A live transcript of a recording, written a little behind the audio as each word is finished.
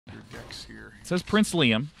decks here. It says Prince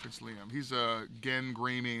Liam. Prince Liam. He's Gen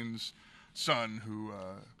Greyming's son who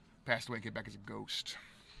passed away and came back as a ghost.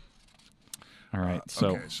 All right,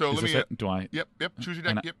 so, okay, so let me. Do I? Yep. Choose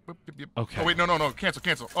your deck. Yep. Okay. Oh wait, no.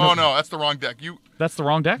 Cancel. Oh no, that's the wrong deck. That's the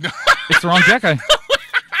wrong deck. It's the wrong deck. Bail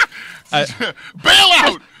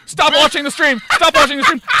out! Stop watching the stream. Stop watching the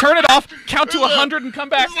stream. Turn it off. Count to 100 and come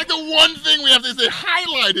back. This is like the one thing we have to say.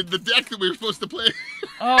 Highlighted the deck that we were supposed to play.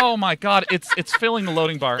 Oh my God! It's filling the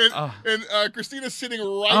loading bar. And Christina's sitting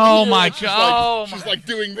right oh here. My God! She's like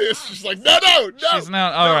doing this. She's like, no. She's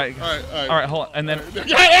not. All right. All All right. Hold on. And then.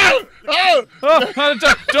 Oh! Don't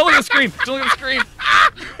look at the screen. Don't look at the screen.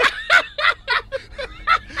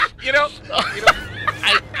 You know,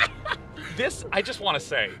 I just want to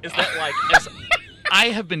say is that like as I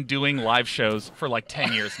have been doing live shows for like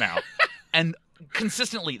 10 years now, and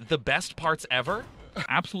consistently the best parts ever.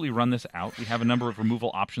 Absolutely run this out. We have a number of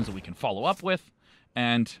removal options that we can follow up with,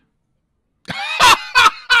 and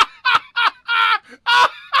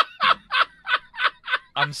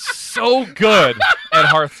I'm so good at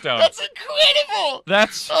Hearthstone. That's incredible.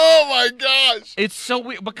 Oh my gosh. It's so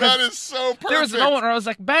weird because that is so perfect. There was a moment where I was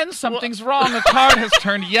like, Ben, something's wrong. The card has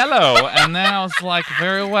turned yellow, and then I was like,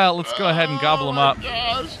 very well, let's go ahead and gobble them up.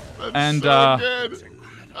 Gosh, that's and so good.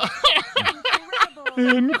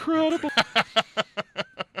 Incredible.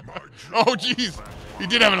 Oh jeez, he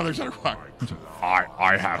did have another Shutterwalk.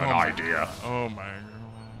 I have an idea. Oh my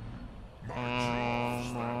god.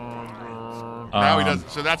 Now he does.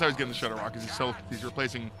 So that's how he's getting the Shutterwalk.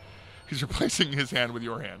 He's replacing his hand with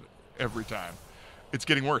your hand every time. It's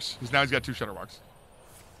getting worse. He's got 2 Shutterwalks.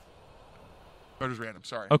 Or just random.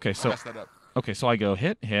 Sorry. Okay, I messed that up. Okay, so I go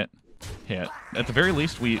hit. At the very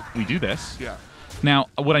least, we do this. Yeah. Now,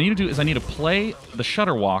 what I need to do is I need to play the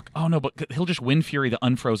Shutterwalk. Oh, no, but he'll just Wind Fury the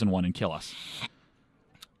unfrozen one and kill us.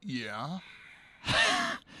 Yeah.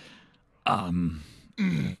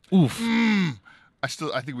 Oof. I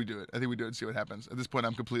think we do it. I think we do it and see what happens. At this point,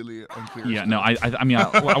 I'm completely unclear. Yeah, no, I mean,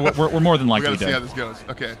 we're more than likely we gotta see dead. how this goes.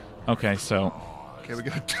 Okay. Okay, so. Okay, we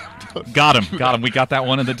got Got him. We got that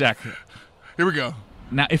one in the deck. Here we go.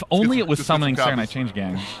 Now, if only it was summoning Serenite Change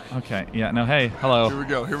Gang. Okay, yeah, no, hey, hello. Here we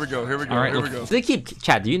go. All right, here we go. Does it keep,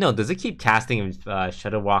 Chad, do you know, does it keep casting if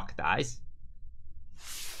Shutterwalk dies?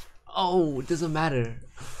 Oh, it doesn't matter.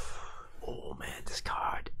 Oh man, this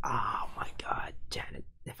card. Oh my god, Janet.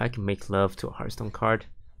 If I can make love to a Hearthstone card,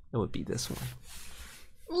 it would be this one.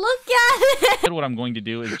 Look at it! What I'm going to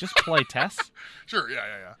do is just play Tess. Sure,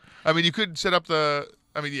 yeah. I mean, you could set up the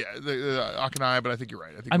Akanai, but I think you're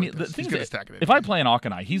right. I mean, the thing is, is, if I play an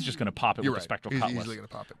Akanai, he's just going to pop it with a Spectral Cutlass. He's easily going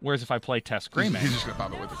to pop it. Whereas if I play Tess Greymane, he's just going to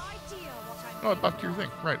pop it with it. Oh, it buffed your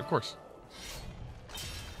thing. Right, of course.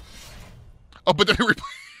 Oh, but then he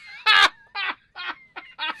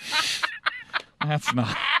That's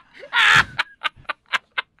not...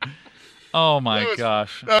 Oh my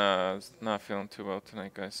gosh. Not feeling too well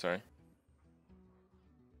tonight, guys. Sorry.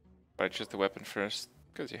 Right, just the weapon first,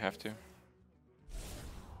 because you have to.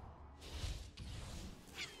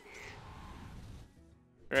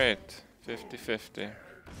 Great. 50-50.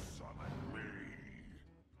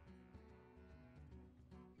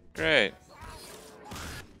 Great.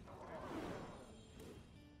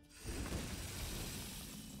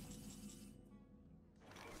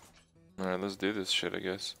 Alright, let's do this shit, I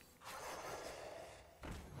guess.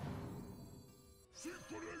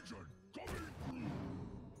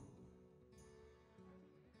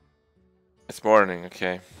 It's morning,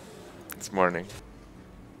 okay. It's morning.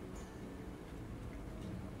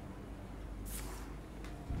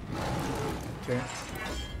 Okay.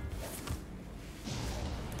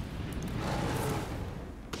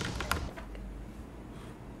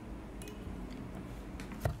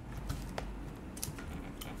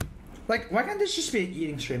 Like, why can't this just be an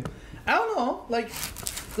eating stream? I don't know. Like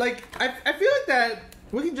I feel like that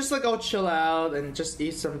we can just like go chill out and just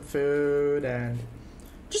eat some food and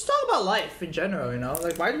just talk about life in general, you know?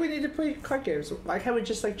 Like, why do we need to play card games? Why can't we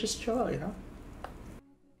just chill out, you know?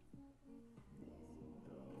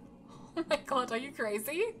 Oh my god, are you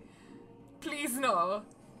crazy? Please no.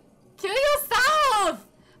 Kill yourself!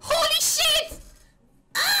 Holy shit!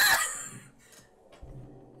 Ah!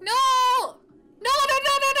 No! No, no,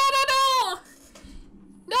 no, no, no, no, no!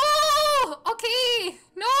 No! Okay!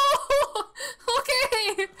 No!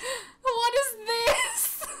 Okay! What is this?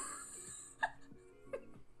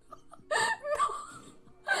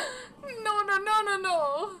 No, no, no, no,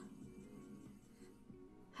 no!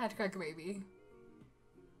 Headcrack baby.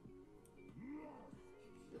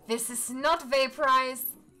 This is not vaporize.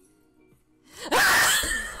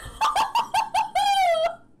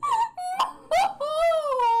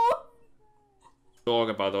 talk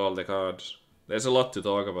about all the cards. There's a lot to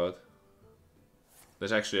talk about.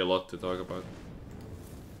 There's actually a lot to talk about.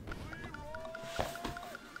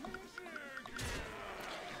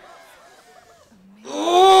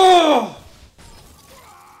 Oh!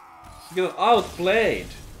 You got outplayed.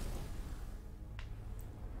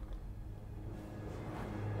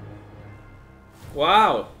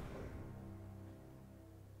 Wow.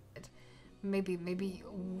 Maybe,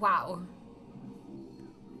 wow.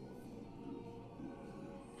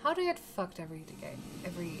 How do you get fucked every day?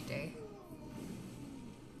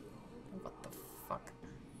 What the fuck?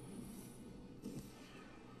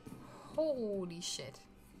 Holy shit.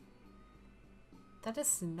 That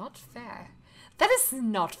is not fair. That is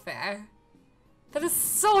not fair. That is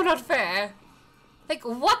so not fair. Like,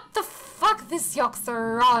 what the fuck, this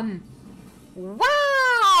youngster run? Wow!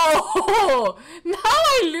 Now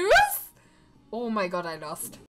I lose? Oh my god, I lost.